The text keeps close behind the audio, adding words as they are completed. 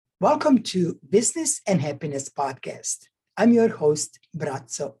Welcome to Business and Happiness Podcast. I'm your host,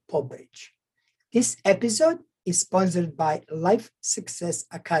 Bratzo Pobric. This episode is sponsored by Life Success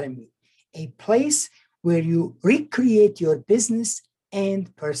Academy, a place where you recreate your business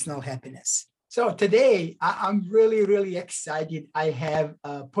and personal happiness. So today, I'm really excited. I have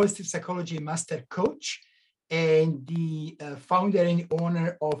a positive psychology master coach and the founder and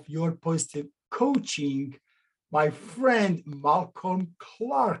owner of Your Positive Coaching, my friend Malcolm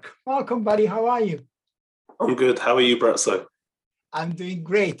Clark. Malcolm, buddy, how are you? I'm good. How are you, Bratzo? I'm doing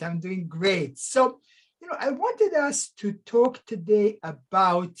great. So, I wanted us to talk today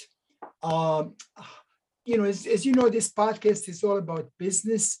about, as you know, this podcast is all about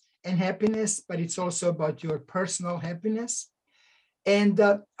business and happiness, but it's also about your personal happiness. And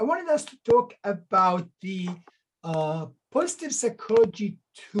I wanted us to talk about the positive psychology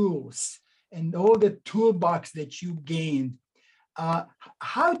tools and all the toolbox that you gained.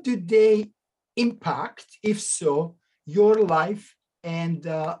 How do they impact, if so, your life and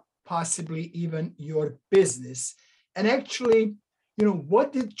possibly even your business? And actually,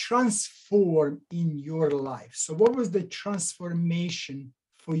 what did transform in your life? So what was the transformation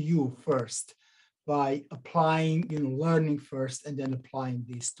for you first by applying, learning first and then applying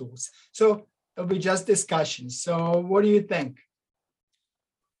these tools? So it'll be just discussion. So what do you think?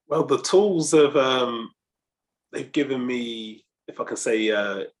 Well, the tools they've given me, if I can say,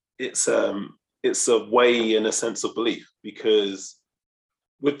 it's a way and a sense of belief, because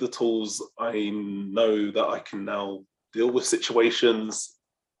with the tools, I know that I can now deal with situations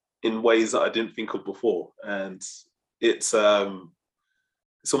in ways that I didn't think of before. And it's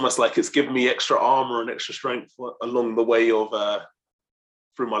almost like it's given me extra armor and extra strength along the way of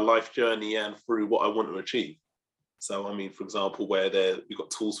through my life journey and through what I want to achieve. So, I mean, for example, where we've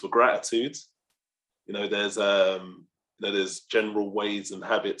got tools for gratitude, there's general ways and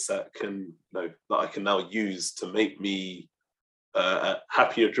habits that I can now use to make me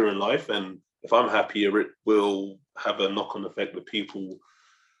happier during life. And if I'm happier, it will have a knock-on effect with people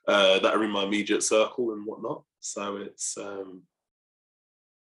that are in my immediate circle and whatnot. So it's, for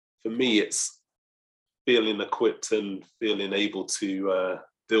me, it's feeling equipped and feeling able to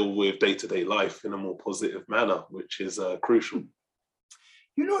deal with day-to-day life in a more positive manner, which is crucial.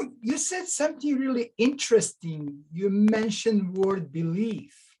 You said something really interesting. You mentioned word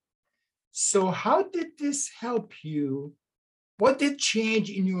belief. So how did this help you? What did change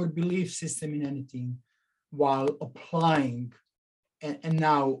in your belief system in anything while applying and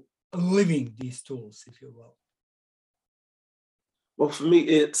now living these tools, if you will? Well, for me,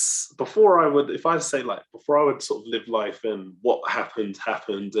 it's before I would sort of live life and what happened,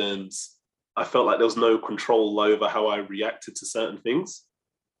 and I felt like there was no control over how I reacted to certain things.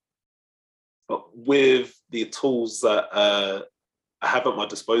 But with the tools that I have at my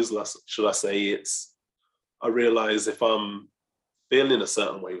disposal, should I say, I realize if I'm feeling a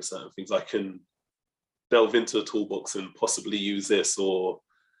certain way with certain things, I can delve into the toolbox and possibly use this, or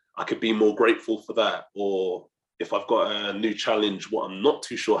I could be more grateful for that. Or if I've got a new challenge, what I'm not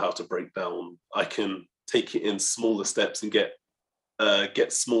too sure how to break down, I can take it in smaller steps and get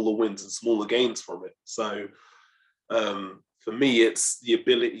smaller wins and smaller gains from it. So for me, it's the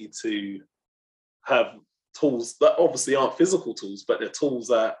ability to have tools that obviously aren't physical tools, but they're tools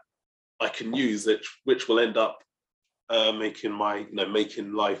that I can use, which will end up making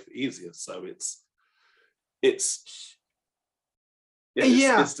life easier. So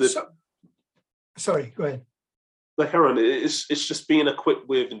sorry, go ahead. Like Heron, it's just being equipped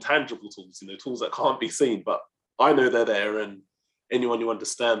with intangible tools, tools that can't be seen, but I know they're there, and anyone who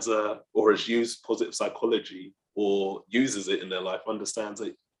understands or has used positive psychology or uses it in their life understands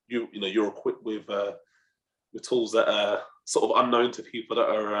that you're equipped with tools that are sort of unknown to people that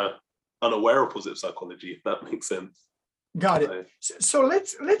are unaware of positive psychology, if that makes sense. Got it. So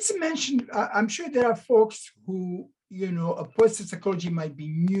let's mention. I'm sure there are folks who a positive psychology might be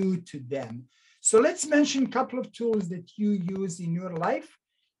new to them. So let's mention a couple of tools that you use in your life,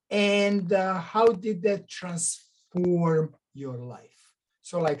 and how did that transform your life?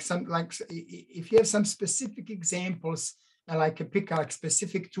 So if you have some specific examples, and pick out a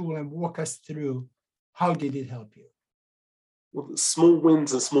specific tool and walk us through, how did it help you? Well, small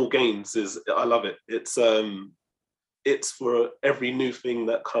wins and small gains I love it. It's for every new thing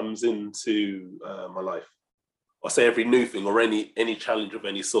that comes into my life. I say every new thing or any challenge of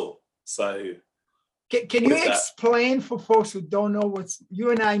any sort. So can you explain for folks who don't know what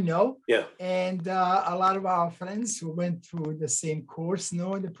you and I know? Yeah. And a lot of our friends who went through the same course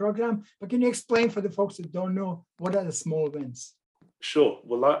know in the program. But can you explain for the folks who don't know, what are the small wins? Sure.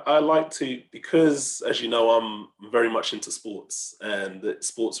 Well, I like to, because as you know, I'm very much into sports and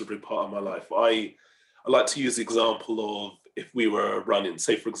sports are a big part of my life. I like to use the example of if we were running,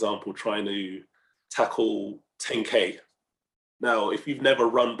 say, for example, trying to tackle 10K. Now, if you've never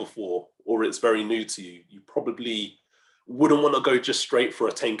run before or it's very new to you, you probably wouldn't want to go just straight for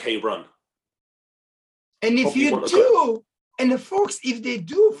a 10K run. And if Probably you want to go. do, and the folks, if they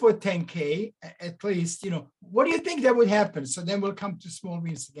do for 10K, at least, what do you think that would happen? So then we'll come to small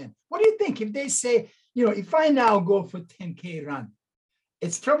wins again. What do you think if they say, if I now go for 10K run,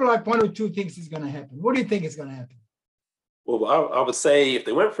 it's probably like one or two things is going to happen. What do you think is going to happen? Well, I would say if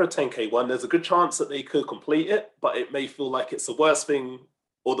they went for a 10K one, there's a good chance that they could complete it, but it may feel like it's the worst thing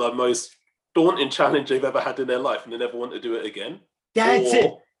or the most daunting challenge they've ever had in their life and they never want to do it again. That's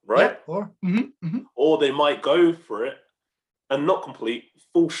it. Right? Yeah. Or they might go for it and not complete,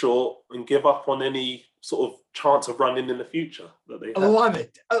 fall short, and give up on any sort of chance of running in the future that they have. I love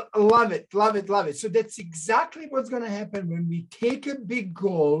it. I love it. Love it. Love it. So that's exactly what's going to happen when we take a big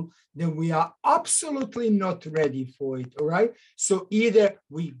goal, then we are absolutely not ready for it. All right. So either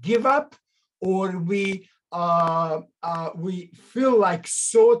we give up or we feel like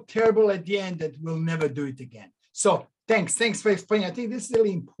so terrible at the end that we'll never do it again. So thanks for explaining. I think this is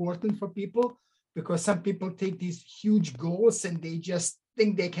really important for people because some people take these huge goals and they just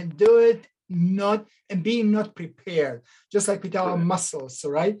think they can do it, not prepared, just like with our muscles,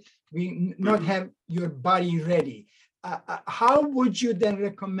 right? We not have your body ready. How would you then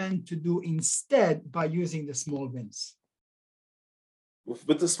recommend to do instead by using the small wins?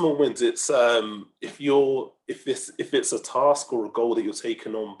 With the small wins, it's if it's a task or a goal that you're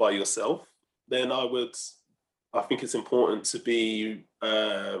taking on by yourself, then I think it's important to be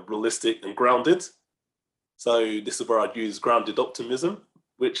realistic and grounded. So this is where I'd use grounded optimism,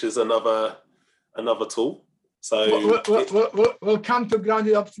 which is another tool. So we'll come to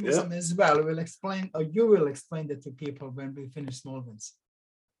grounded optimism as well. We'll explain, or you will explain that to people when we finish small wins.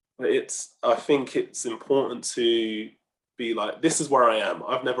 I think it's important to be like, this is where I am.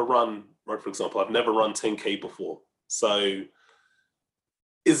 I've never run, right? For example, I've never run 10K before. So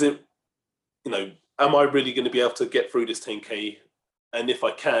is it, am I really going to be able to get through this 10K? And if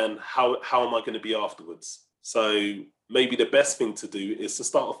I can, how am I going to be afterwards? So maybe the best thing to do is to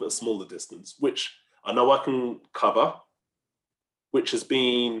start off at a smaller distance, which I know I can cover, which has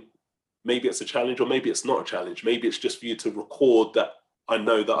been, maybe it's a challenge or maybe it's not a challenge. Maybe it's just for you to record that I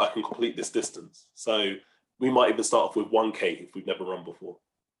know that I can complete this distance. So we might even start off with 1K if we've never run before.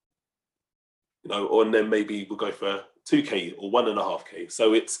 And then maybe we'll go for 2K or 1.5K.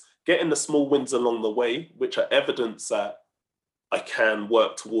 So it's getting the small wins along the way, which are evidence that I can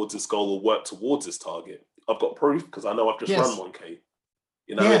work towards this goal or work towards this target. I've got proof because I know I've just run 1K.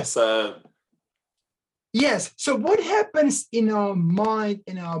 It's yes. So what happens in our mind,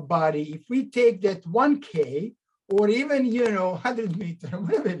 in our body, if we take that 1K or even, 100 meter,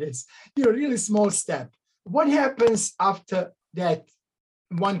 whatever it is, really small step, what happens after that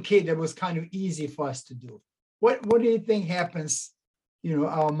 1K that was kind of easy for us to do? What do you think happens,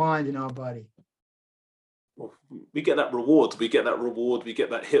 our mind and our body? Well, we get that reward. We get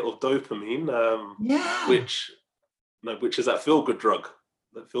that hit of dopamine, which is that feel-good drug.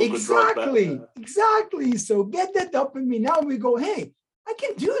 Exactly. So get that dopamine. Now we go, hey, I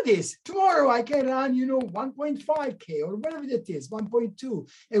can do this. Tomorrow I can run, 1.5K or whatever that is, 1.2.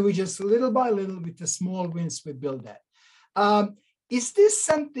 And we just little by little with the small wins, we build that. Is this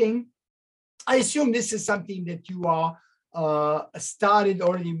something, I assume this is something that you are started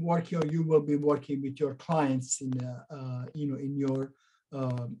already working or you will be working with your clients in, in your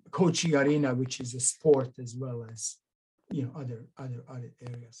coaching arena, which is a sport as well as, other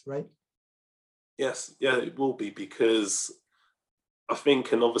areas, right? Yes, yeah, it will be because I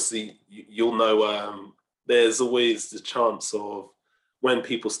think, and obviously you'll know, there's always the chance of when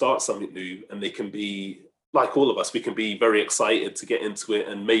people start something new and they can be, like all of us, we can be very excited to get into it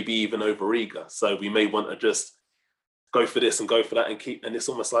and maybe even overeager. So we may want to just go for this and go for that and it's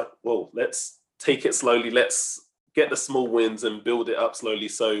almost like, well, let's take it slowly. Let's get the small wins and build it up slowly.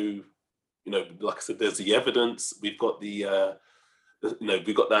 So, like I said, there's the evidence. We've got the,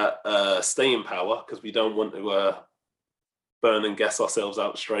 we've got that staying power because we don't want to burn and gas ourselves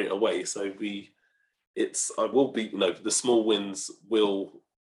out straight away. So the small wins will,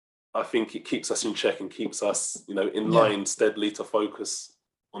 I think it keeps us in check and keeps us, in line steadily to focus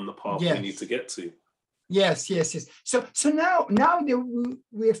on the path we need to get to. Yes. So now that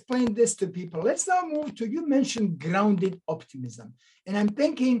we explained this to people, let's now move to, you mentioned grounded optimism. And I'm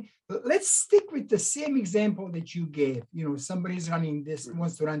thinking, let's stick with the same example that you gave. Somebody's running this,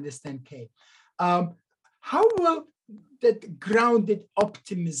 wants to run this 10K. How will that grounded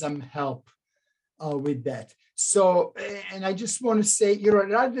optimism help with that? So, and I just want to say,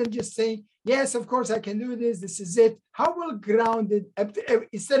 rather than just saying, yes, of course I can do this, this is it. How will grounded,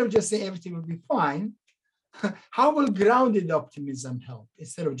 instead of just saying everything will be fine, how will grounded optimism help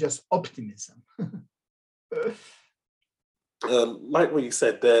instead of just optimism? Like what you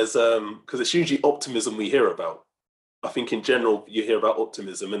said, there's because it's usually optimism we hear about. I think in general you hear about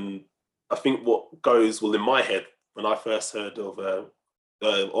optimism, and I think what goes well in my head when I first heard of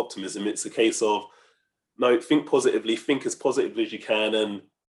optimism, it's a case of no, think positively, think as positively as you can, and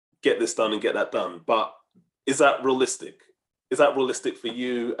get this done and get that done. But is that realistic? Is that realistic for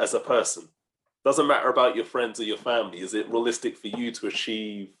you as a person? Doesn't matter about your friends or your family. Is it realistic for you to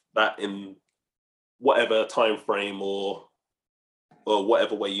achieve that in whatever time frame or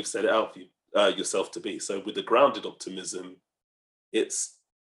whatever way you've set it out for you, yourself to be? So with the grounded optimism, it's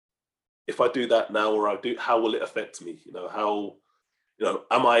if I do that now or I do, how will it affect me?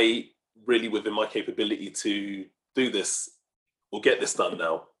 Am I really within my capability to do this or get this done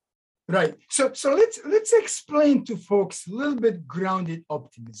now? Right. So let's explain to folks a little bit grounded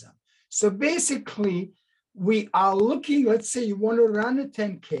optimism. So basically, we are looking, let's say you want to run a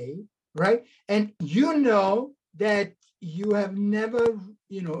 10K, right? And you know that you have never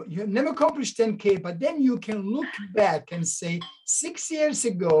accomplished 10K, but then you can look back and say, 6 years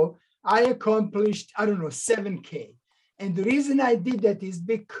ago, I accomplished, 7K. And the reason I did that is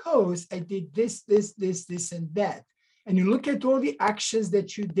because I did this, and that. And you look at all the actions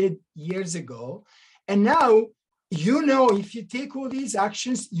that you did years ago, and now if you take all these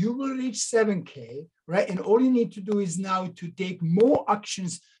actions, you will reach 7K, right? And all you need to do is now to take more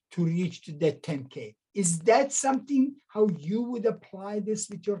actions to reach to that 10K. Is that something how you would apply this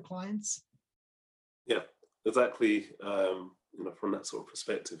with your clients? Yeah, exactly. From that sort of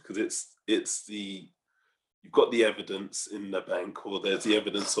perspective, because you've got the evidence in the bank, or there's the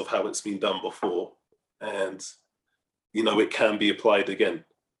evidence of how it's been done before, and it can be applied again.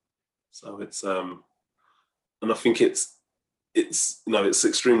 So it's and I think it's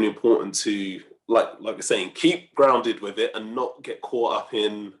extremely important to like we're saying, keep grounded with it and not get caught up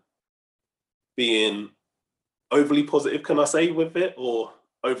in being overly positive, can I say, with it, or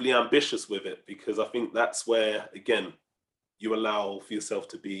overly ambitious with it, because I think that's where again you allow for yourself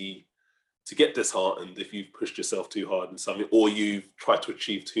to get disheartened if you've pushed yourself too hard in something, or you've tried to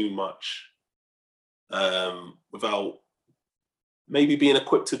achieve too much without maybe being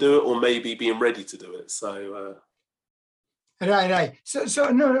equipped to do it, or maybe being ready to do it. So right. So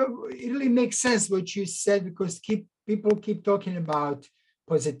no, it really makes sense what you said, because people keep talking about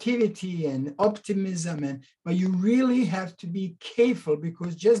positivity and optimism, but you really have to be careful,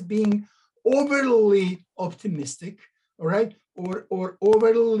 because just being overly optimistic, all right, or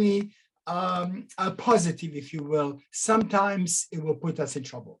overly positive, if you will, sometimes it will put us in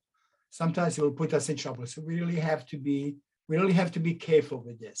trouble. So we really have to be careful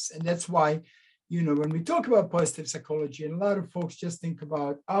with this. And that's why, when we talk about positive psychology, and a lot of folks just think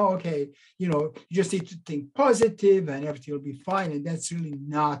about, you just need to think positive and everything will be fine. And that's really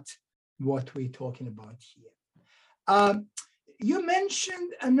not what we're talking about here. You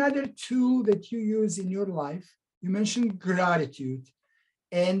mentioned another tool that you use in your life. You mentioned gratitude.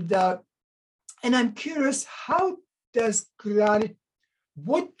 And I'm curious, how does gratitude,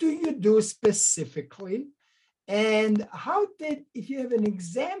 what do you do specifically? And if you have an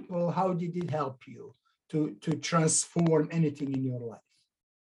example, how did it help you to transform anything in your life?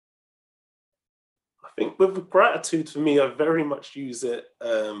 I think with gratitude, for me, I very much use it.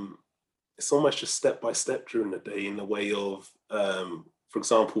 It's almost just step by step during the day, in the way of, for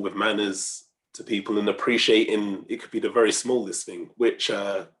example, with manners to people and appreciating. It could be the very smallest thing, which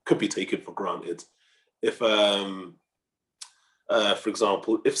could be taken for granted. If, for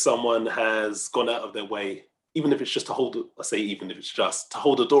example, if someone has gone out of their way, even if it's just to hold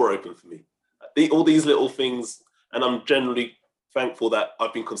a door open for me, all these little things, and I'm generally thankful that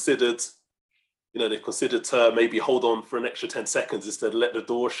I've been considered. They've considered to maybe hold on for an extra 10 seconds instead of let the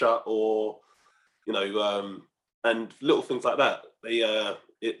door shut, or, and little things like that.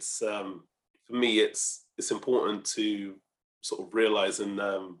 It's for me, it's important to sort of realize and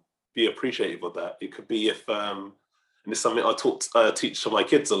be appreciative of that. It could be and it's something I teach to my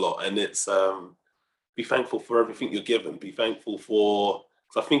kids a lot, and it's be thankful for everything you're given. Be thankful for,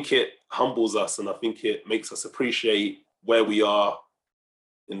 because I think it humbles us, and I think it makes us appreciate where we are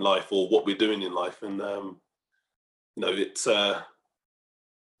in life, or what we're doing in life. And it's that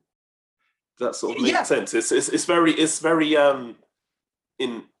sort of makes sense. It's very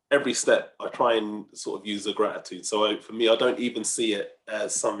every step I try and sort of use a gratitude. So for me, I don't even see it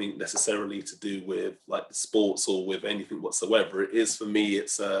as something necessarily to do with like the sports or with anything whatsoever. It is for me,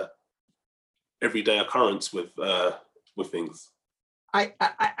 it's a everyday occurrence with things.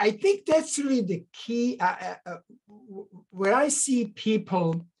 I think that's really the key. Where I see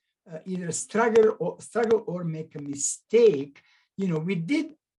people either struggle or make a mistake, we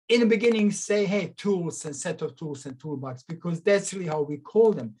did in the beginning say, hey, tools and set of tools and toolbox, because that's really how we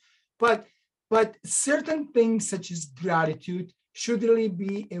call them. But certain things such as gratitude should really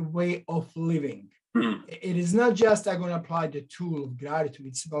be a way of living. It is not just I'm going to apply the tool of gratitude.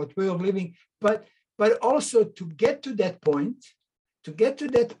 It's about way of living, but also to get to that point,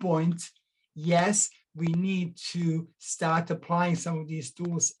 yes, we need to start applying some of these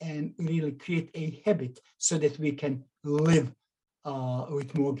tools and really create a habit so that we can live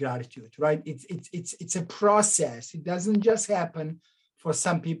with more gratitude, right? It's a process. It doesn't just happen for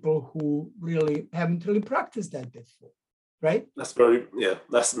some people who really haven't really practiced that before, right? That's very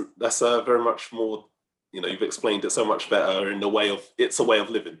much more, you've explained it so much better in the way of, it's a way of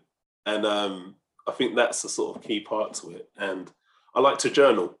living. And I think that's the sort of key part to it. And I like to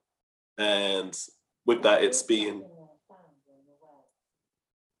journal. And with that, it's being...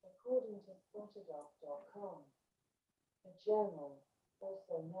 According to Spotadoc.com, a journal,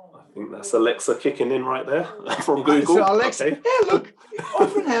 I think that's Alexa kicking in right there from Google. So Alexa, okay. Yeah, look, it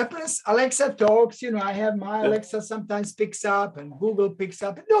often happens. Alexa talks, I have my Alexa sometimes picks up and Google picks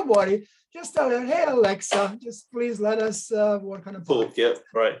up. Don't worry, just tell her, hey, Alexa, just please let us work on a talk. Yeah,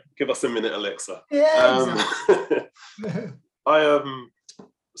 right. Give us a minute, Alexa. Yeah, exactly. I am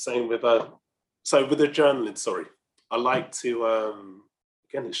saying with the journaling, I like to,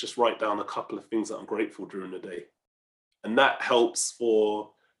 again, it's just write down a couple of things that I'm grateful during the day. And that helps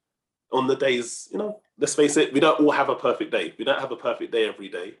on the days, let's face it, we don't all have a perfect day. We don't have a perfect day every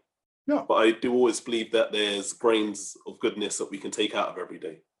day. No. But I do always believe that there's grains of goodness that we can take out of every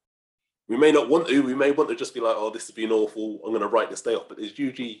day. We may not want to, we may want to just be like, oh, this has been awful, I'm going to write this day off. But there's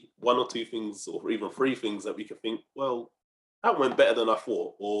usually one or two things or even three things that we can think, well, that went better than I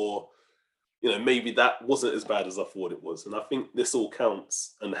thought. Or, maybe that wasn't as bad as I thought it was. And I think this all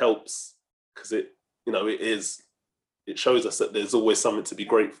counts and helps because it shows us that there's always something to be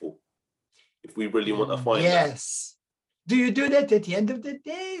grateful if we really want to find yes. That. Do you do that at the end of the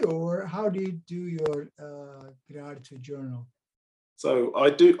day, or how do you do your gratitude journal? So I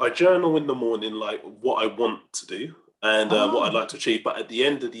journal in the morning, like what I want to do and what I'd like to achieve. But at the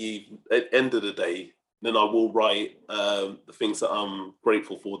end of the day, then I will write the things that I'm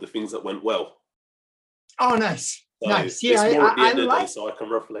grateful for, the things that went well. Oh, nice. So nice. Yeah, it's more at the end of the day, so I can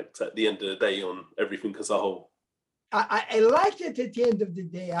reflect at the end of the day on everything as a whole. I like it at the end of the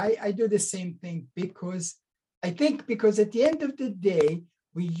day. I do the same thing because at the end of the day,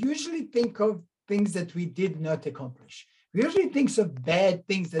 we usually think of things that we did not accomplish. We usually think of bad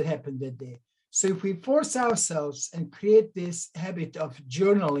things that happened that day. So if we force ourselves and create this habit of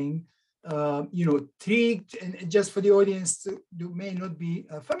journaling, and just for the audience who may not be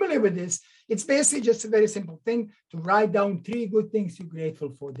familiar with this, it's basically just a very simple thing to write down 3 good things you're grateful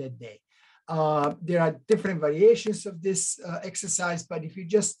for that day. There are different variations of this exercise, but if you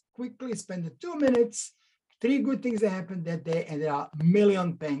just quickly spend the 2 minutes, 3 good things that happened that day, and there are a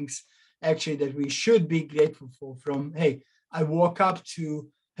million things actually that we should be grateful for, from, hey, I woke up to,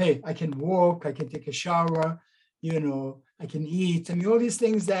 hey, I can walk, I can take a shower, I can eat. I mean, all these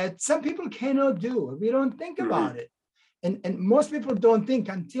things that some people cannot do. We don't think about it. And most people don't think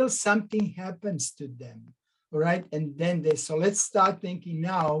until something happens to them, all right? And then so let's start thinking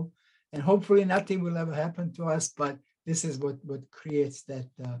now, and hopefully nothing will ever happen to us, but this is what creates that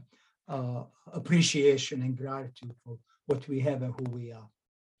appreciation and gratitude for what we have and who we are.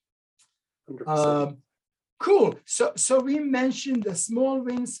 Cool. So we mentioned the small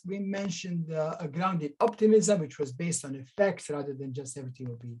wins. We mentioned a grounded optimism, which was based on effects rather than just everything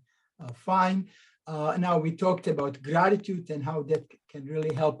will be fine. Now we talked about gratitude and how that can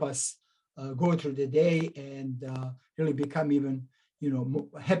really help us go through the day and really become even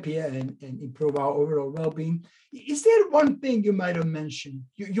happier and improve our overall well-being. Is there one thing you might have mentioned,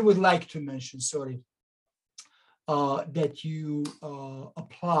 you would like to mention, that you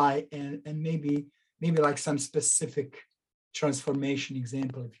apply and maybe like some specific transformation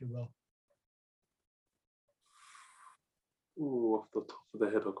example, if you will? Ooh, off the top of the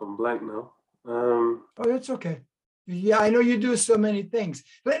head, I've gone blank now. Oh, that's okay. Yeah, I know you do so many things.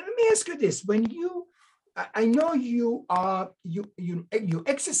 But let me ask you this: when I know you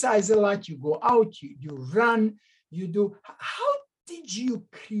exercise a lot, you go out, you run, you do. How did you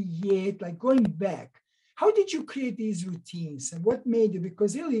create, like going back, how did you create these routines and what made you?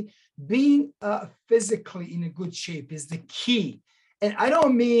 Because really being physically in a good shape is the key. And I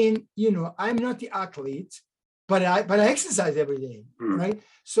don't mean, I'm not the athlete, but I exercise every day, right?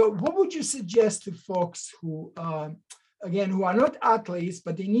 So what would you suggest to folks who, again, who are not athletes,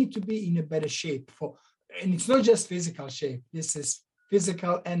 but they need to be in a better shape and it's not just physical shape. This is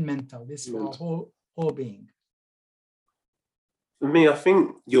physical and mental. This is for our whole being. For me, I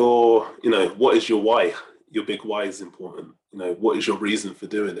think what is your why? Your big why is important. What is your reason for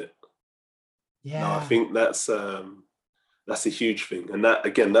doing it? Yeah. Now, I think that's a huge thing. And that,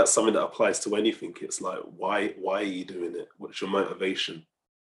 again, that's something that applies to anything. It's like, why are you doing it? What's your motivation?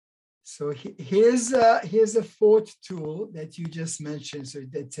 So here's a fourth tool that you just mentioned. So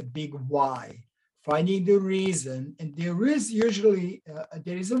that's a big why. Finding the reason, and there is usually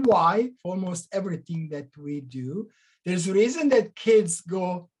there is a why for almost everything that we do. There's a reason that kids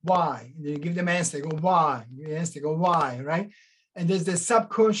go why. You give them answer, they go why. You answer, they go why, right? And there's the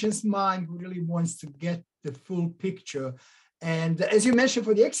subconscious mind who really wants to get the full picture. And as you mentioned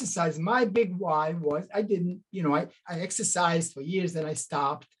for the exercise, my big why was I exercised for years, then I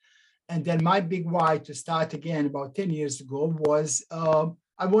stopped. And then my big why to start again about 10 years ago was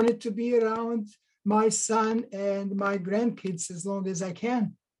I wanted to be around my son and my grandkids as long as I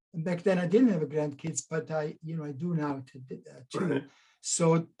can. And back then I didn't have grandkids, but I do now too. Right.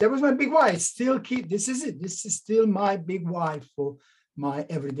 So that was my big why. This is it. This is still my big why for my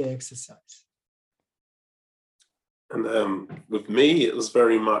everyday exercise. And with me, it was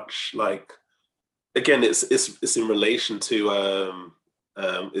very much like, again, it's in relation to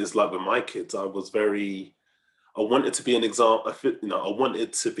is like with my kids. I wanted to be an example. I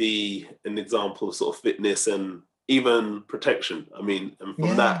wanted to be an example of sort of fitness and even protection. I mean, and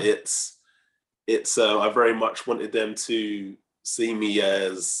from that, it's I very much wanted them to see me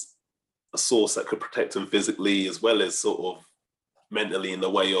as a source that could protect them physically as well as sort of mentally, in the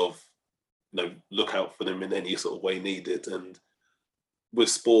way of look out for them in any sort of way needed. And with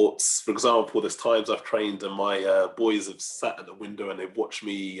sports, for example, there's times I've trained and my boys have sat at the window and they've watched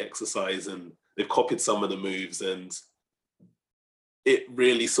me exercise and they've copied some of the moves. And it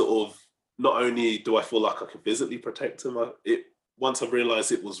really sort of, not only do I feel like I can physically protect them, once I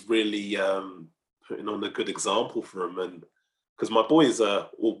realized it was really putting on a good example for them. And because my boys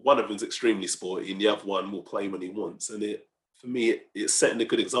one of them's extremely sporty and the other one will play when he wants. And for me, it's setting a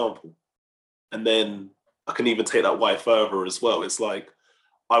good example. And then I can even take that why further as well. It's like,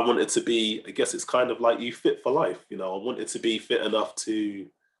 I wanted to be, I guess it's kind of like you fit for life. I wanted to be fit enough to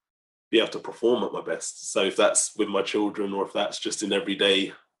be able to perform at my best. So if that's with my children or if that's just in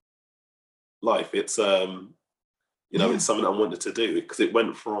everyday life, it's, it's something I wanted to do, because it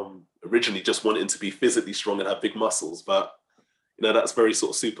went from originally just wanting to be physically strong and have big muscles, but that's very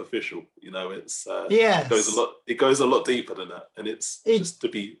sort of superficial. It's it goes a lot deeper than that, and it's just to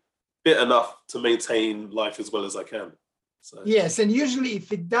be fit enough to maintain life as well as I can. So. Yes, and usually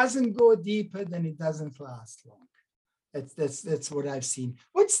if it doesn't go deeper, then it doesn't last long. That's what I've seen.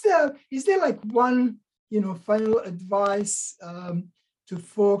 Is there like one final advice to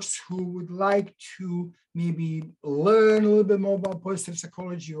folks who would like to maybe learn a little bit more about positive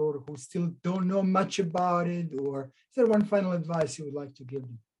psychology, or who still don't know much about it? Or is there one final advice you would like to give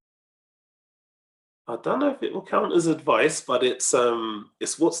them? I don't know if it will count as advice, but it's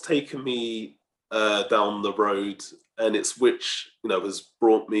what's taken me down the road, and it's which has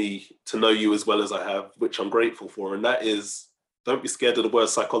brought me to know you as well as I have, which I'm grateful for, and that is, don't be scared of the word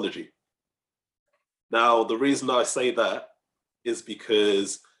psychology. Now, the reason I say that is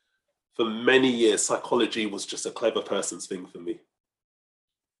because for many years, psychology was just a clever person's thing for me.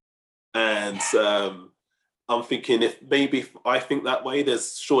 And I'm thinking, if I think that way,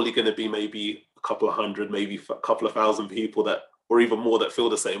 there's surely going to be maybe a couple of hundred, maybe a couple of thousand people or even more, that feel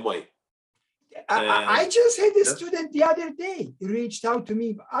the same way. I just had a student the other day. He reached out to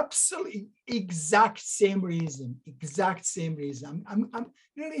me, absolutely exact same reason. I'm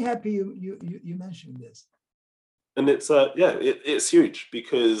really happy you mentioned this. And it's it's huge,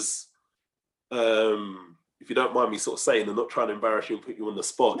 because if you don't mind me sort of saying, and not trying to embarrass you and put you on the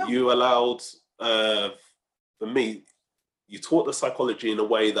spot, no. You allowed, for me, you taught the psychology in a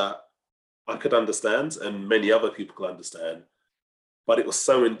way that I could understand and many other people could understand, but it was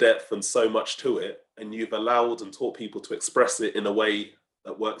so in depth and so much to it, and you've allowed and taught people to express it in a way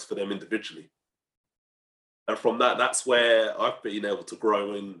that works for them individually. And from that's where I've been able to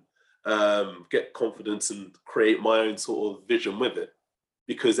grow and get confidence and create my own sort of vision with it,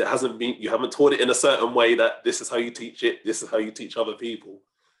 because you haven't taught it in a certain way that this is how you teach it, this is how you teach other people.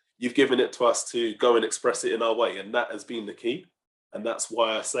 You've given it to us to go and express it in our way, and that has been the key. And that's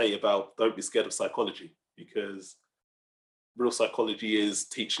why I say about don't be scared of psychology, because real psychology is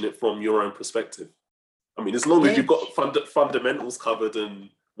teaching it from your own perspective. I mean, as long as you've got fundamentals covered and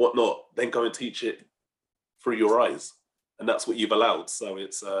whatnot, then go and teach it through your eyes. And that's what you've allowed. So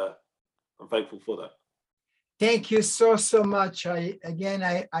it's, I'm thankful for that. Thank you so much.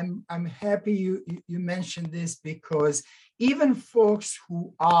 I'm happy you mentioned this, because even folks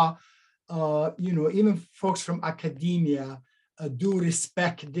who are, even folks from academia do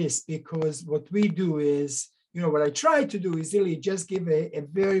respect this, because what we do is, what I try to do is really just give a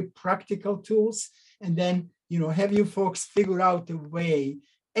very practical tools, and then, have you folks figure out a way,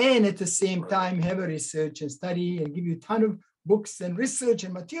 and at the same time have a research and study and give you a ton of books and research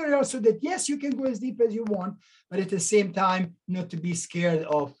and material, so that yes, you can go as deep as you want, but at the same time, not to be scared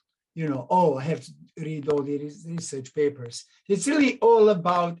of, oh, I have to read all the research papers. It's really all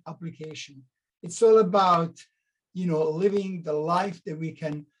about application. It's all about, living the life that we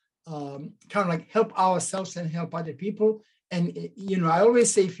can kind of like help ourselves and help other people. And, I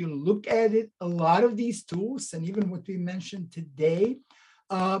always say, if you look at it, a lot of these tools, and even what we mentioned today,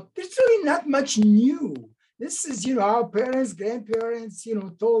 there's really not much new. This is, our parents, grandparents,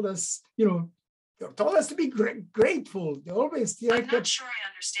 told us to be grateful. They always. I'm not sure I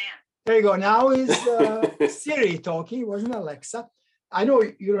understand. There you go. Now is Siri talking. It wasn't Alexa. I know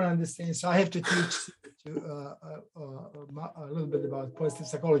you don't understand, so I have to teach you a little bit about positive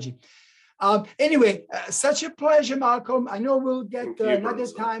psychology. Anyway, such a pleasure, Malcolm. I know we'll get another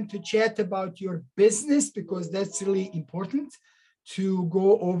time to chat about your business, because that's really important to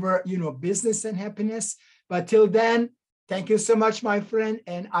go over, business and happiness. But till then, thank you so much, my friend,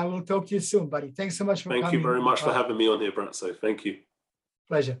 and I will talk to you soon, buddy. Thanks so much for coming. Thank you very much for having me on here, Bratso. Thank you.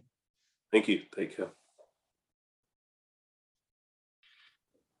 Pleasure. Thank you. Take care.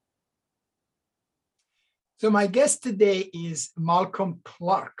 So my guest today is Malcolm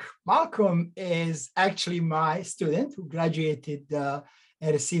Clark. Malcolm is actually my student who graduated and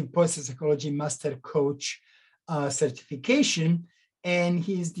received Positive Psychology Master Coach certification. And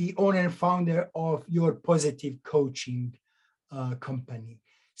he's the owner and founder of Your Positive Coaching company.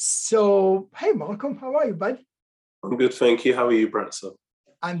 So, hey, Malcolm, how are you, bud? I'm good, thank you. How are you, Bratso?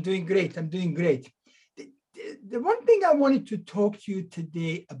 I'm doing great. The one thing I wanted to talk to you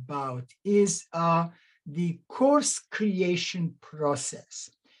today about is the course creation process.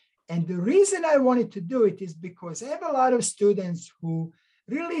 And the reason I wanted to do it is because I have a lot of students who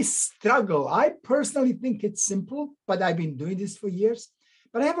really struggle. I personally think it's simple, but I've been doing this for years.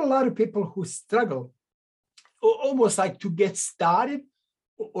 But I have a lot of people who struggle almost like to get started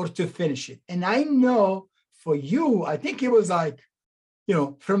or to finish it. And I know for you, I think it was like,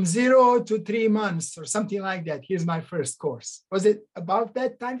 from 0 to 3 months or something like that. Here's my first course. Was it about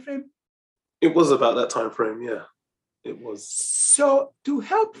that time frame? It was about that time frame, yeah. It was. So to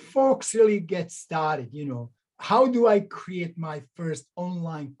help folks really get started, how do I create my first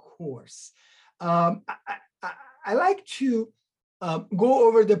online course? I like to go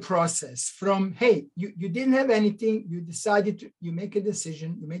over the process from, hey, you didn't have anything, you made the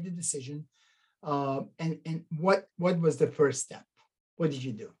decision, and what was the first step? What did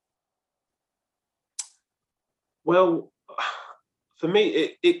you do? Well, for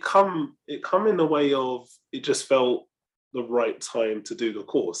me, it come in the way of, it just felt the right time to do the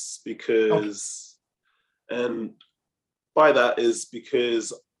course, because, and by that is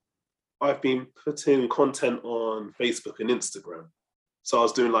because I've been putting content on Facebook and Instagram. So I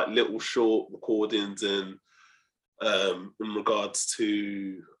was doing like little short recordings in regards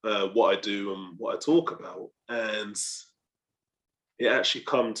to what I do and what I talk about. And it actually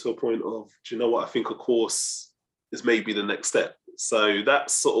come to a point of, do you know what, I think a course is maybe the next step. So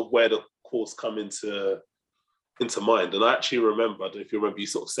that's sort of where the course come into mind. And I actually remember, I don't know if you remember, you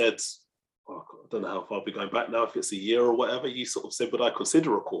sort of said, I don't know how far we're going back now, if it's a year or whatever, you sort of said, would I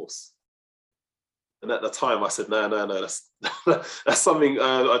consider a course? And at the time I said, no, that's something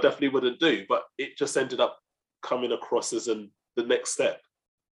I definitely wouldn't do. But it just ended up coming across as the next step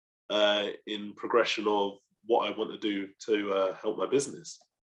in progression of what I want to do to help my business.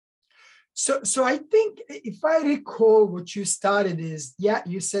 So I think if I recall what you started is,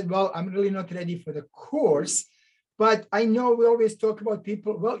 you said, well, I'm really not ready for the course, but I know we always talk about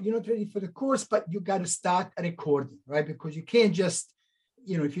people, well, you're not ready for the course, but you got to start recording, right? Because you can't just,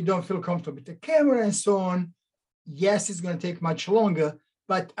 if you don't feel comfortable with the camera and so on, yes, it's going to take much longer,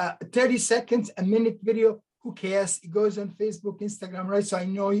 but 30 seconds, a minute video, who cares? It goes on Facebook, Instagram, right? So I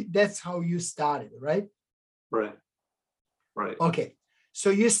know that's how you started, right? Right. Okay.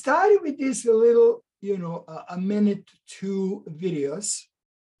 So you started with this little, a minute, 2 videos.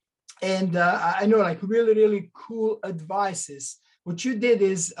 And I know like really, really cool advices. What you did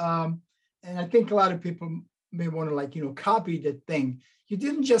is and I think a lot of people may want to copy that thing. You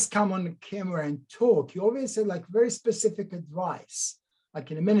didn't just come on the camera and talk. You always had like very specific advice.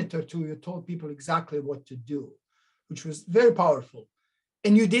 Like in a minute or two, you told people exactly what to do, which was very powerful.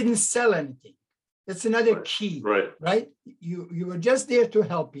 And you didn't sell anything. That's another key, right? You were just there to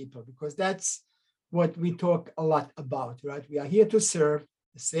help people, because that's what we talk a lot about, right? We are here to serve.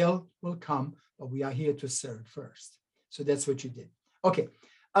 The sale will come, but we are here to serve first. So that's what you did. Okay.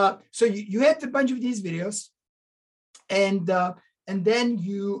 So you had a bunch of these videos, and then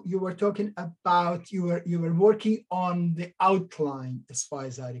you were talking about you were working on the outline, as far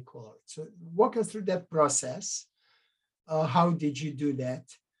as I recall. So walk us through that process. How did you do that,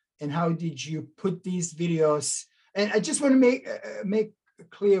 and how did you put these videos? And I just want to make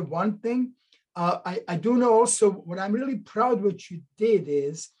clear one thing. I do know also what I'm really proud what you did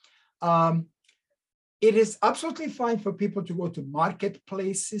is. It is absolutely fine for people to go to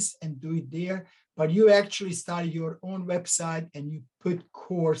marketplaces and do it there, but you actually started your own website and you put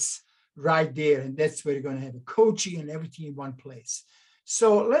course right there, and that's where you're going to have a coaching and everything in one place.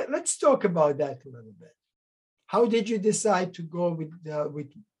 So let's talk about that a little bit. How did you decide to go with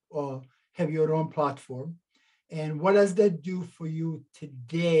have your own platform, and what does that do for you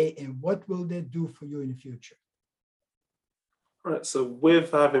today, and what will that do for you in the future? Right. So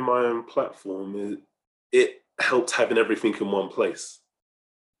with having my own platform, it helped having everything in one place.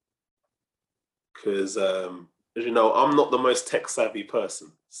 Because, as you know, I'm not the most tech savvy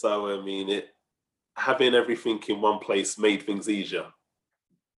person. So, I mean, having everything in one place made things easier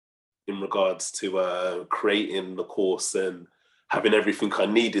in regards to creating the course and having everything I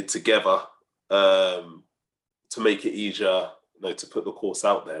needed together to make it easier, to put the course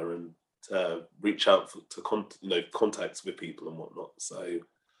out there and to reach out to contacts with people and whatnot. So,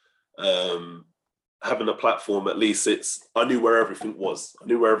 having a platform, at least I knew where everything was. I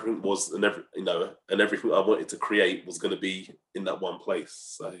knew where everything was, and everything I wanted to create was going to be in that one place.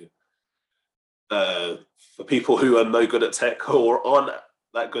 So for people who are no good at tech or aren't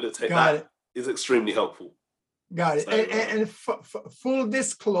that good at tech, that is extremely helpful. Got it. So, and full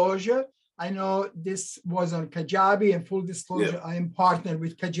disclosure, I know this was on Kajabi, and full disclosure, I am partnered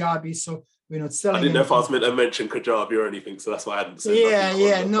with Kajabi, so we're not selling. I didn't know if I was meant to mention Kajabi or anything, so that's why I hadn't said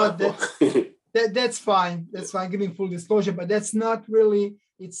that's fine. That's fine. Giving full disclosure, but that's not really.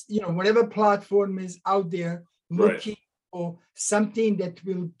 It's whatever platform is out there looking for something that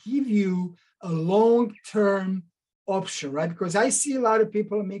will give you a long-term option, right? Because I see a lot of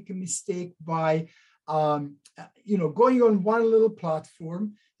people make a mistake by going on one little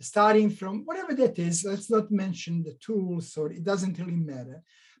platform, starting from whatever that is. Let's not mention the tools, so it doesn't really matter.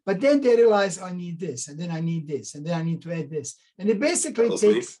 But then they realize I need this, and then I need this, and then I need to add this. And it basically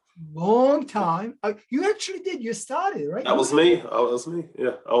takes a long time. You actually did. You started, right? That was me.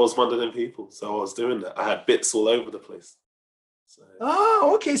 Yeah, I was one of them people. So I was doing that. I had bits all over the place. So.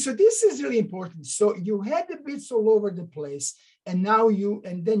 Oh, okay. So this is really important. So you had the bits all over the place, and now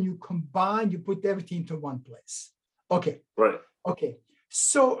then you combine, you put everything into one place. Okay. Right. Okay.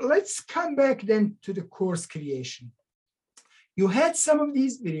 So let's come back then to the course creation. You had some of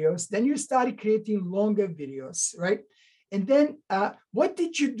these videos, then you started creating longer videos, right? And then what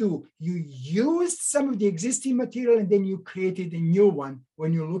did you do? You used some of the existing material, and then you created a new one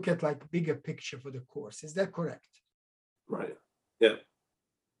when you look at like bigger picture for the course. Is that correct? Right. Yeah.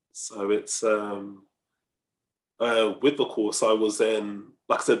 So it's with the course, I was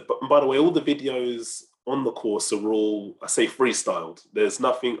like I said, by the way, all the videos on the course are all, I say, freestyled. There's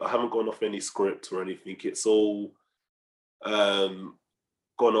nothing, I haven't gone off any script or anything. It's all gone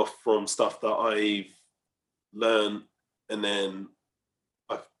off from stuff that I've learned, and then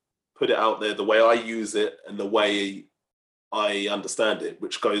I've put it out there the way I use it and the way I understand it,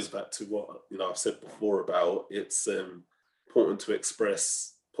 which goes back to what I've said before about it's important to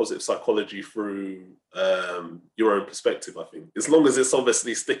express positive psychology through your own perspective. I think as long as it's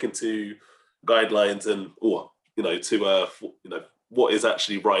obviously sticking to guidelines and what is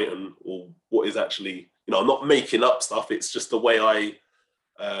actually right and or what is actually I'm not making up stuff. It's just the way I,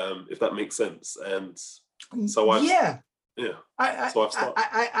 if that makes sense. And so I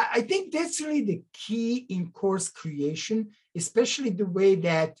think that's really the key in course creation, especially the way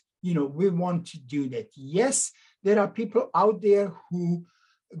that we want to do that. Yes, there are people out there who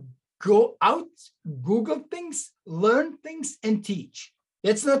go out, Google things, learn things, and teach.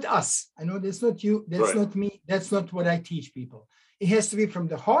 That's not us. I know that's not you. That's not me. That's not what I teach people. It has to be from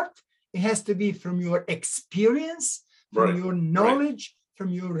the heart. It has to be from your experience, from your knowledge, from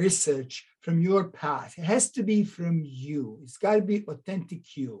your research, from your path. It has to be from you. It's got to be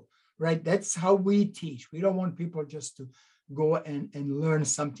authentic you, right? That's how we teach. We don't want people just to go and learn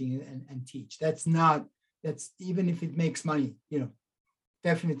something and teach. That's even if it makes money,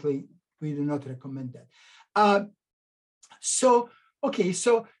 definitely we do not recommend that. So okay,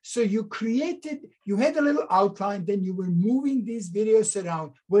 so you had a little outline, then you were moving these videos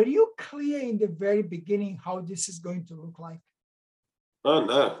around. Were you clear in the very beginning how this is going to look like? Oh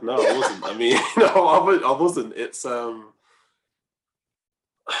no, I wasn't. I mean, no, I wasn't. It's I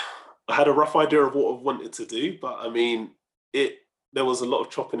had a rough idea of what I wanted to do, but I mean, there was a lot of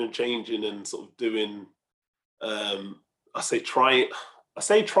chopping and changing and sort of doing. I say trying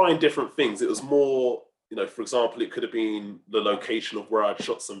different things. It was more, for example, it could have been the location of where I'd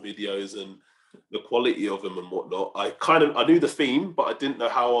shot some videos and the quality of them and whatnot. I knew the theme, but I didn't know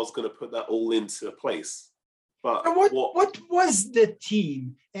how I was going to put that all into place. But what was the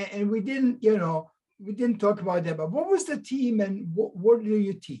team? And we didn't talk about that, but what was the team and what do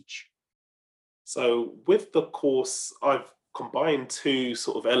you teach? So with the course, I've combined two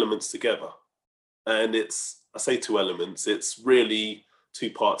sort of elements together. And I say two elements, it's really two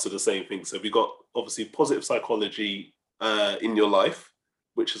parts of the same thing. So we've got obviously positive psychology in your life,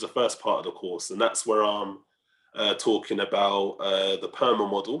 which is the first part of the course. And that's where I'm talking about the PERMA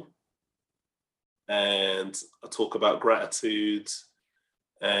model. And I talk about gratitude.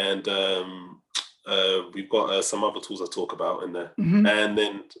 And we've got some other tools I talk about in there. Mm-hmm. And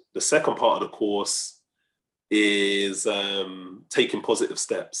then the second part of the course is taking positive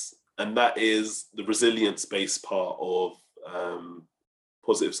steps. And that is the resilience-based part of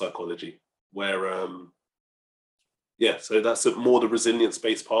positive psychology, where, so that's more the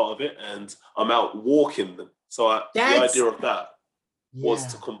resilience-based part of it. And I'm out walking them. So the idea of that was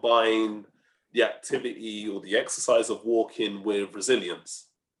to combine the activity or the exercise of walking with resilience.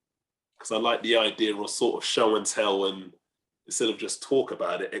 Because I like the idea of sort of show and tell, and instead of just talk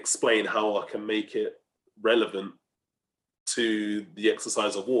about it, explain how I can make it relevant to the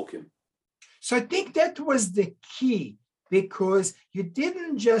exercise of walking. So I think that was the key, because you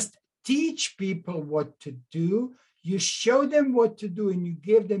didn't just teach people what to do, you show them what to do, and you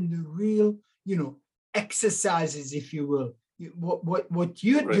give them the real, exercises, if you will. What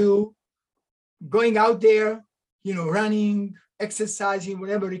you Right. do, going out there, running, exercising,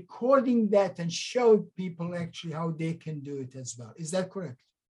 whatever, recording that and show people actually how they can do it as well. Is that correct?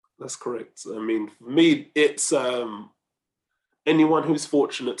 That's correct. I mean, for me, it's anyone who's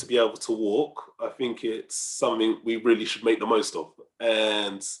fortunate to be able to walk. I think it's something we really should make the most of.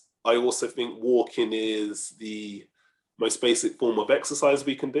 And I also think walking is the most basic form of exercise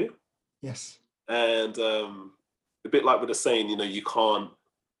we can do. Yes. And a bit like with the saying, you can't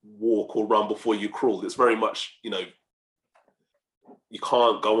walk or run before you crawl. It's very much, you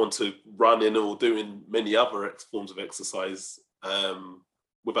can't go on to running or doing many other forms of exercise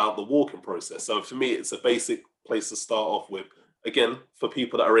without the walking process. So for me, it's a basic place to start off with, again, for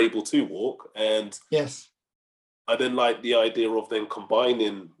people that are able to walk. And yes, I then like the idea of then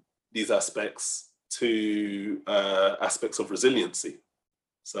combining these aspects to aspects of resiliency.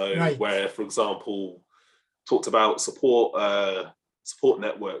 So right. Where, for example, talked about support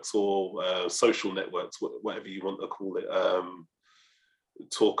networks or social networks, whatever you want to call it.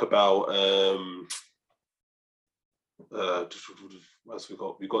 Talk about what else we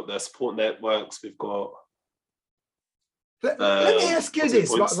got? We've got the support networks. We've got. Let me ask you this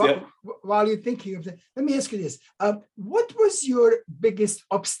while you're thinking of that. Let me ask you this: what was your biggest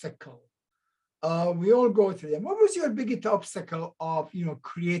obstacle? We all go through them. What was your biggest obstacle of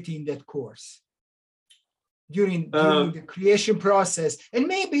creating that course during the creation process? And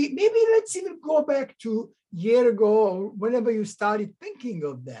maybe let's even go back to a year ago or whenever you started thinking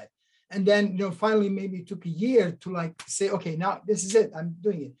of that. And then, finally, maybe it took a year to say, okay, now this is it, I'm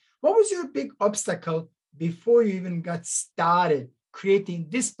doing it. What was your big obstacle before you even got started creating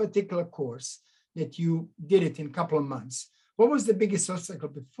this particular course that you did it in a couple of months? What was the biggest obstacle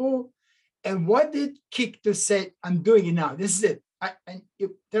before? And what did kick to say, I'm doing it now, this is it? And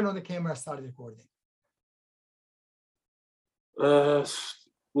you turn on the camera, started recording. Well,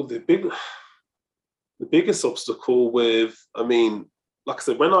 the biggest obstacle with, like I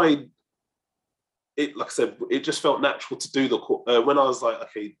said, it just felt natural to do the when I was like,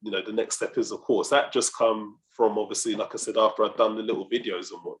 okay, the next step is the course. That just come from, obviously, like I said, after I'd done the little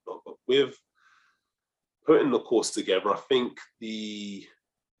videos and whatnot. But with putting the course together, I think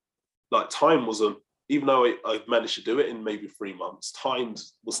time wasn't, even though I managed to do it in maybe 3 months, time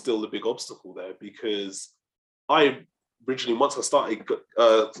was still the big obstacle there, because I originally, once I started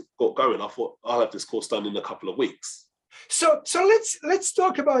got going, I thought I'll have this course done in a couple of weeks. So let's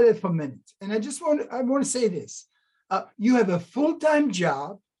talk about it for a minute. And I want to say this: you have a full-time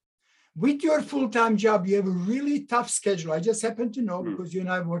job, with your full-time job, you have a really tough schedule. I just happen to know Mm. because you and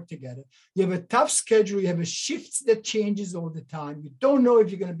I work together. You have a tough schedule. You have a shift that changes all the time. You don't know if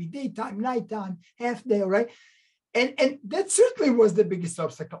you're going to be daytime, nighttime, half day, right? And that certainly was the biggest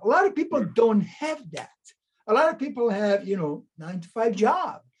obstacle. A lot of people don't have that. A lot of people have, 9-to-5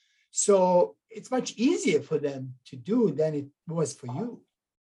 job. So it's much easier for them to do than it was for you.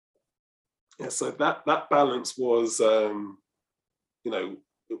 Yeah, so that balance was,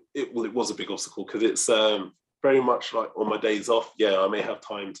 it was a big obstacle because it's very much like on my days off, I may have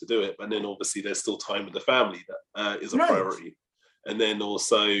time to do it, but then obviously there's still time with the family that is a priority. And then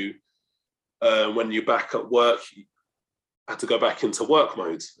also when you're back at work, you have to go back into work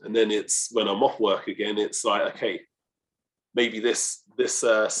mode. And then it's when I'm off work again, it's like, okay, maybe this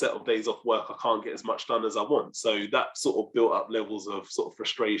set of days off work, I can't get as much done as I want. So that sort of built up levels of sort of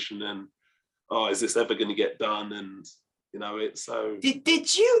frustration and, is this ever going to get done? And it's so.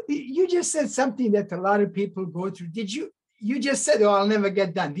 Did you just said something that a lot of people go through? Did you just said, I'll never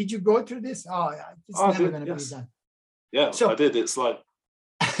get done. Did you go through this? It's never going to be done. Yeah, so I did. It's like.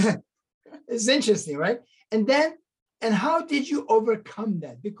 It's interesting, right? And how did you overcome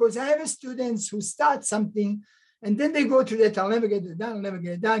that? Because I have students who start something and then they go through that, I'll never get it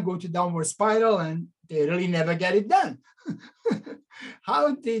done, go to downward spiral, and they really never get it done.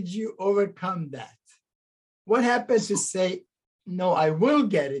 How did you overcome that? What happened to say, no, I will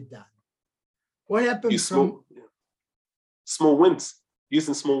get it done? What happened small wins,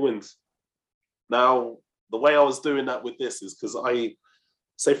 using small wins. Now, the way I was doing that with this is because I,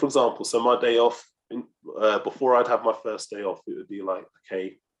 say for example, so my day off, before I'd have my first day off, it would be like,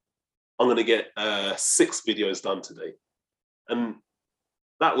 okay, I'm going to get 6 videos done today. And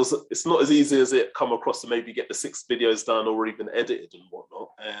it's not as easy as it come across to maybe get the 6 videos done or even edited and whatnot.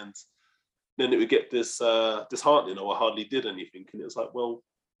 And then it would get this disheartening, I hardly did anything. And it was like, well,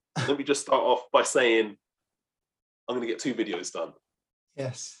 let me just start off by saying, I'm going to get 2 videos done.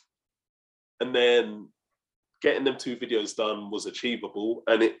 Yes. And then getting them 2 videos done was achievable.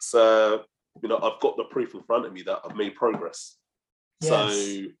 And it's, I've got the proof in front of me that I've made progress. Yes.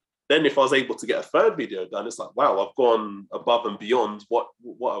 So then if I was able to get a 3rd video done, it's like, wow, I've gone above and beyond what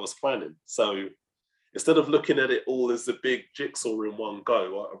I was planning. So instead of looking at it all as a big jigsaw in one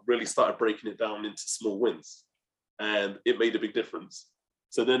go, I really started breaking it down into small wins. And it made a big difference.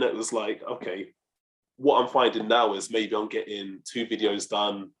 So then it was like, okay, what I'm finding now is maybe I'm getting 2 videos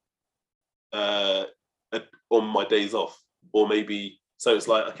done on my days off. Or maybe, so it's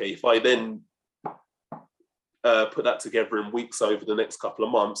like, okay, if I then put that together in weeks over the next couple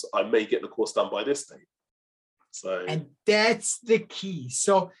of months, I may get the course done by this date. So, and that's the key.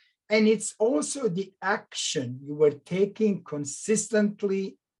 So, and it's also the action you were taking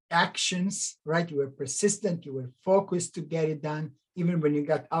consistently, actions, right? You were persistent, you were focused to get it done. Even when you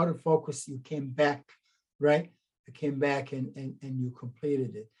got out of focus, you came back, right? You came back and you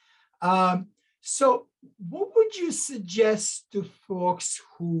completed it. So what would you suggest to folks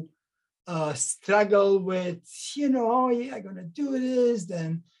who struggle with, I'm going to do this,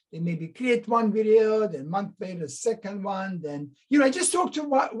 then they maybe create one video, then a month later, a second one, then, I just talked to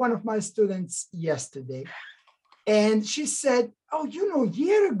one of my students yesterday, and she said,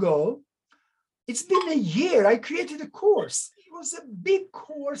 year ago, it's been a year, I created a course. It was a big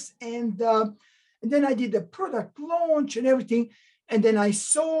course, and then I did a product launch and everything, and then I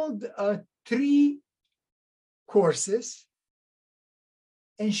sold 3 courses,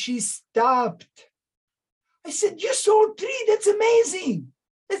 and she stopped. I said, you sold 3, that's amazing.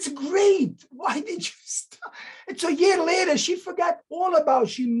 That's great. Why did you stop? And so a year later, she forgot all about,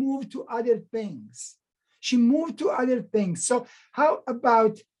 she moved to other things. So how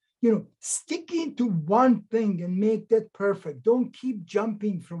about, sticking to one thing and make that perfect? Don't keep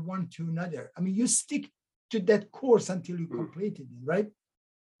jumping from one to another. I mean, you stick to that course until you completed it, right?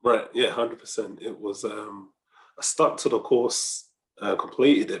 Right, yeah, 100%. It was, I stuck to the course,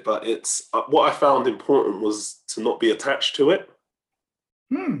 completed it, but it's, what I found important was to not be attached to it.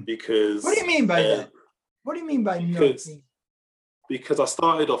 Because what do you mean by that? What do you mean by nothing? Because I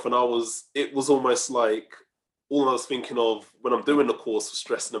started off and it was almost like all I was thinking of when I'm doing the course was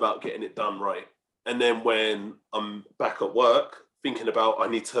stressing about getting it done right. And then when I'm back at work, thinking about I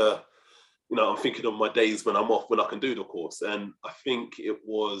need to, I'm thinking of my days when I'm off, when I can do the course. And I think it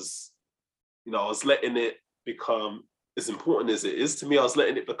was, I was letting it become, as important as it is to me, I was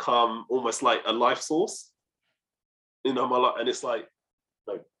letting it become almost like a life source. My life, and it's like,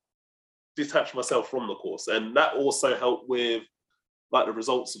 detach myself from the course. And that also helped with like the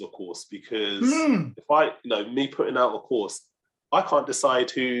results of the course, because if I, me putting out a course, I can't decide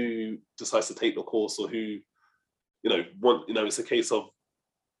who decides to take the course or who, it's a case of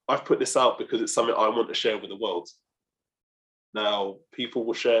I've put this out because it's something I want to share with the world. Now, people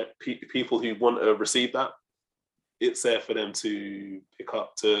will share, people who want to receive that, it's there for them to pick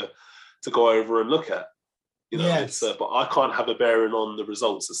up, to go over and look at. You know, Yes. but I can't have a bearing on the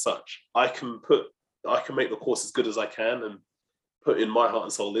results as such. I can make the course as good as I can and put in my heart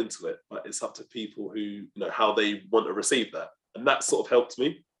and soul into it, but it's up to people who, you know, how they want to receive that. And that sort of helped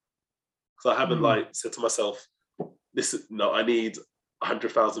me, because I haven't like said to myself, this, no, I need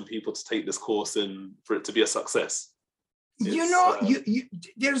 100,000 people to take this course and for it to be a success. You know,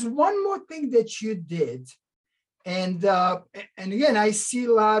 there's one more thing that you did, and again, I see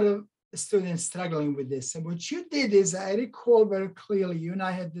a lot of students struggling with this. And what you did is, I recall very clearly, you and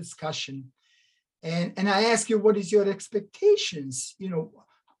I had discussion, and I asked you, what is your expectations? You know,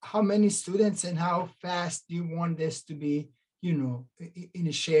 how many students and how fast do you want this to be, you know, in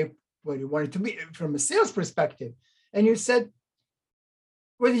a shape where you want it to be from a sales perspective? And you said,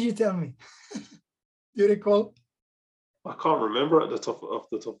 what did you tell me? Do you recall? I can't remember off the top of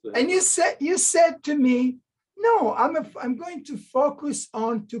the head. And you said to me, no, I'm going to focus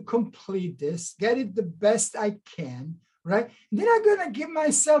on to complete this, get it the best I can, right? And then I'm going to give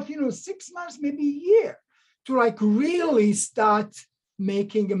myself, 6 months, maybe a year, to like really start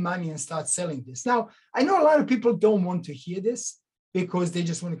making money and start selling this. Now, I know a lot of people don't want to hear this because they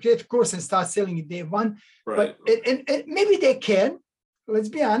just want to create a course and start selling it day one. Right. But and maybe they can, let's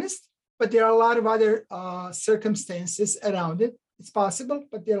be honest, but there are a lot of other circumstances around it. It's possible,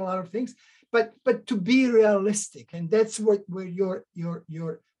 but there are a lot of things. But to be realistic, and that's what you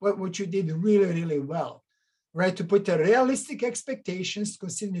did really, really well, right? To put the realistic expectations,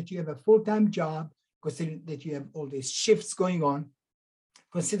 considering that you have a full-time job, considering that you have all these shifts going on,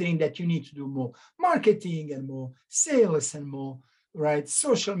 considering that you need to do more marketing and more sales and more, right,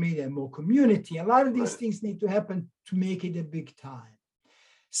 social media and more community. A lot of these things need to happen to make it a big time.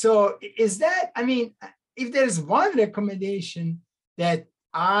 So is that, I mean, if there's one recommendation that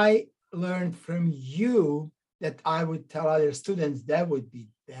I learned from you that I would tell other students, that would be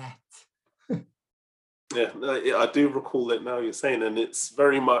that. Yeah, I do recall it now you're saying, and it's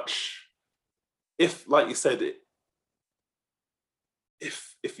very much, if, like you said,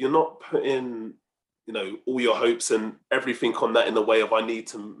 if you're not putting, all your hopes and everything on that in the way of, I need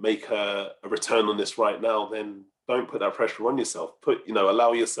to make a return on this right now, then don't put that pressure on yourself.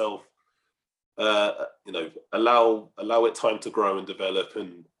 Allow yourself, allow it time to grow and develop,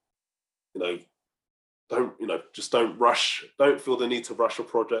 and don't rush. Don't feel the need to rush the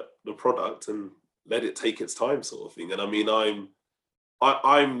product, and let it take its time, sort of thing. And I mean, I'm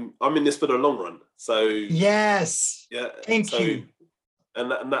in this for the long run. So yes, yeah, thank you.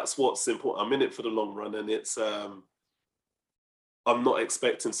 And that's what's important. I'm in it for the long run, and it's I'm not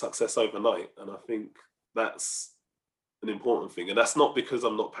expecting success overnight, and I think that's an important thing. And that's not because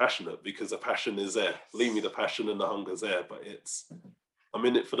I'm not passionate, because the passion is there. Believe me, the passion and the hunger is there. But I'm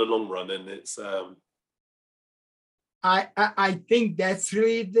in it for the long run, and it's. I think that's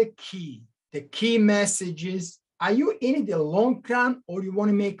really the key. The key message is: are you in the long run, or you want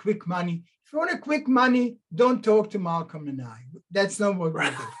to make quick money? If you want a quick money, don't talk to Malcolm and I. That's not what we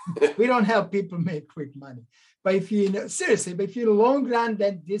do. We don't help people make quick money. But if seriously, but if you're long run,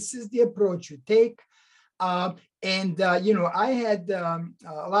 then this is the approach you take. I had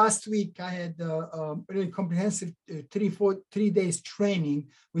last week, I had really comprehensive 3 days training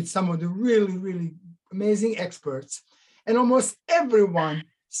with some of the really, really amazing experts. And almost everyone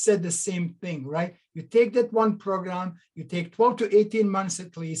said the same thing, right? You take that one program, you take 12 to 18 months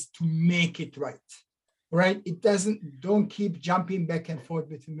at least to make it right? Don't keep jumping back and forth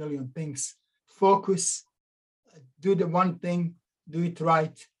with a million things. Focus, do the one thing, do it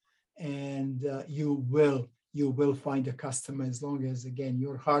right, and you will find a customer, as long as, again,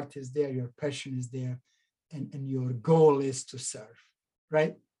 your heart is there, your passion is there, and your goal is to serve,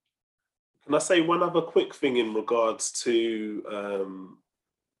 right? Can I say one other quick thing in regards to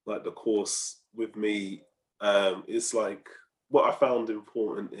like the course with me? It's like, what I found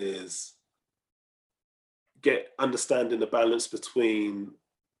important is understanding the balance between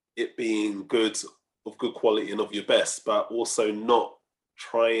it being good, of good quality and of your best, but also not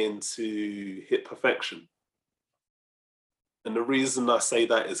trying to hit perfection. And the reason I say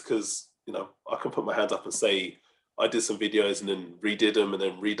that is because, I can put my hand up and say, I did some videos and then redid them and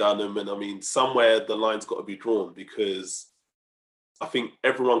then redone them. And I mean, somewhere the line's got to be drawn, because I think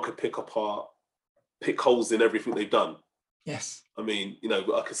everyone could pick holes in everything they've done. Yes. I mean,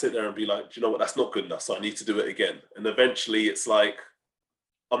 I could sit there and be like, do you know what, that's not good enough, so I need to do it again. And eventually it's like,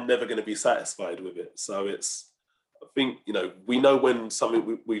 I'm never going to be satisfied with it. So I think, we know when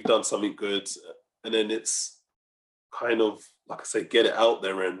we've done something good, and then it's kind of like I say, get it out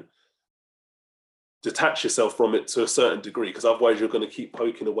there and detach yourself from it to a certain degree, because otherwise you're going to keep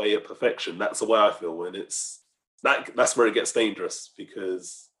poking away at perfection. That's the way I feel. When it's that's where it gets dangerous,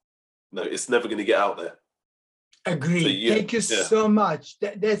 because it's never going to get out there. Agree. So, yeah, Thank you so much.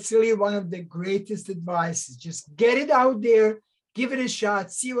 That's really one of the greatest advices. Just get it out there, give it a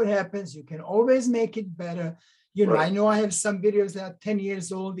shot, see what happens. You can always make it better. Right. I know I have some videos that are 10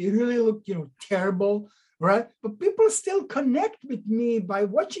 years old. They really look, terrible, right? But people still connect with me by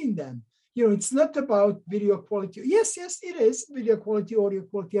watching them. It's not about video quality. Yes, it is video quality, audio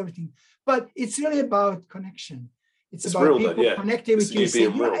quality, everything. But it's really about connection. It's about real, people though, yeah. connecting with you,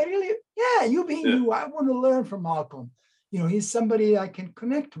 saying, you being you, I want to learn from Malcolm. He's somebody I can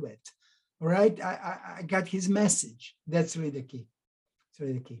connect with. All right. I got his message. That's really the key. It's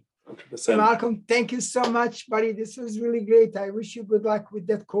really the key. 100%. Hey, Malcolm, thank you so much, buddy. This was really great. I wish you good luck with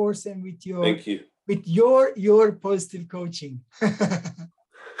that course and with your thank you. With your positive coaching.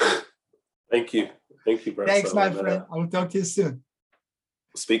 Thank you. Thank you, Brad. Thanks, my friend. I will talk to you soon.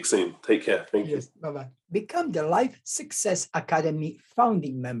 Speak soon. Take care. Thank you. Bye-bye. Become the Life Success Academy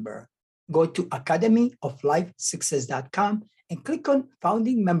founding member. Go to academyoflifesuccess.com and click on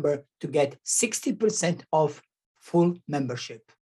founding member to get 60% off full membership.